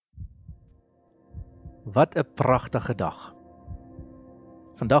Wat 'n pragtige dag.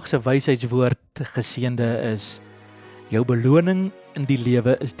 Vandag se wysheidswoord geseënde is: jou beloning in die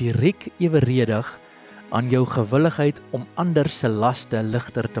lewe is direk eweredig aan jou gewilligheid om ander se laste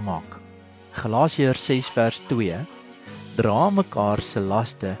ligter te maak. Galasiërs 6 vers 2: dra mekaar se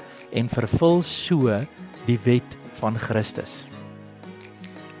laste en vervul so die wet van Christus.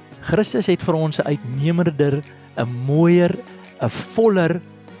 Christus het vir ons 'n uitnemender, 'n mooier, 'n voller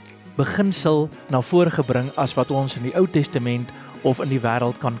beginsel na vore gebring as wat ons in die Ou Testament of in die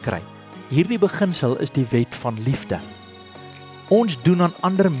wêreld kan kry. Hierdie beginsel is die wet van liefde. Ons doen aan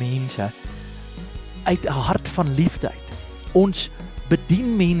ander mense uit 'n hart van liefde uit. Ons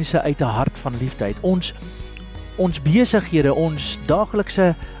bedien mense uit 'n hart van liefde uit. Ons besighede, ons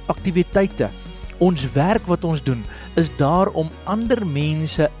daaglikse aktiwiteite, ons werk wat ons doen, is daar om ander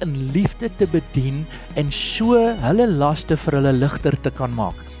mense in liefde te bedien en so hulle laste vir hulle ligter te kan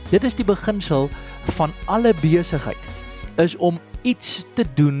maak. Dit is die beginsel van alle besigheid, is om iets te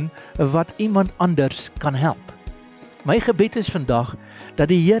doen wat iemand anders kan help. My gebed is vandag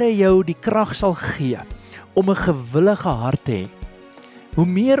dat die Here jou die krag sal gee om 'n gewillige hart te hê. Hoe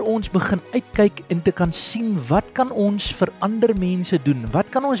meer ons begin uitkyk en te kan sien wat kan ons vir ander mense doen, wat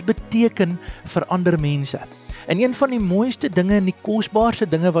kan ons beteken vir ander mense. En een van die mooiste dinge en die kosbaarste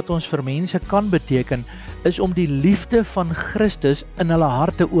dinge wat ons vir mense kan beteken, is om die liefde van Christus in hulle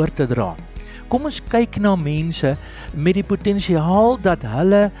harte oor te dra. Kom ons kyk na mense met die potensiaal dat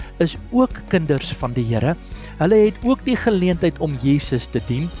hulle is ook kinders van die Here. Hulle het ook die geleentheid om Jesus te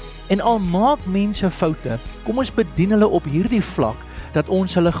dien. En al maak mense foute, kom ons bedien hulle op hierdie vlak, dat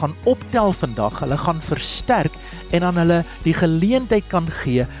ons hulle gaan optel vandag, hulle gaan versterk en aan hulle die geleentheid kan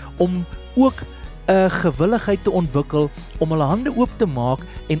gee om ook 'n gewilligheid te ontwikkel om hulle hande oop te maak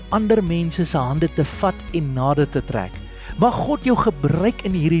en ander mense se hande te vat en nader te trek. Mag God jou gebruik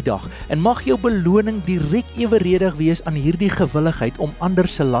in hierdie dag en mag jou beloning direk eweredig wees aan hierdie gewilligheid om ander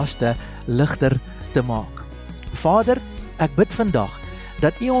se laste ligter te maak. Vader, ek bid vandag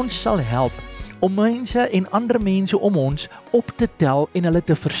dat U ons sal help om mense en ander mense om ons op te tel en hulle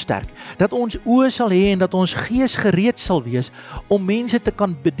te versterk. Dat ons oë sal hê en dat ons gees gereed sal wees om mense te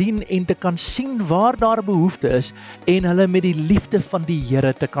kan bedien en te kan sien waar daar behoefte is en hulle met die liefde van die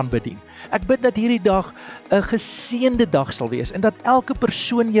Here te kan bedien. Ek bid dat hierdie dag 'n geseënde dag sal wees en dat elke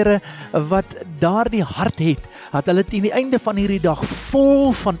persoon, Here, wat daardie hart het, dat hulle teen die einde van hierdie dag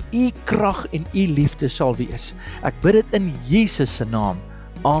vol van U krag en U liefde sal wees. Ek bid dit in Jesus se naam.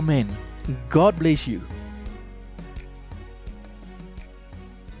 Amen. God bless you.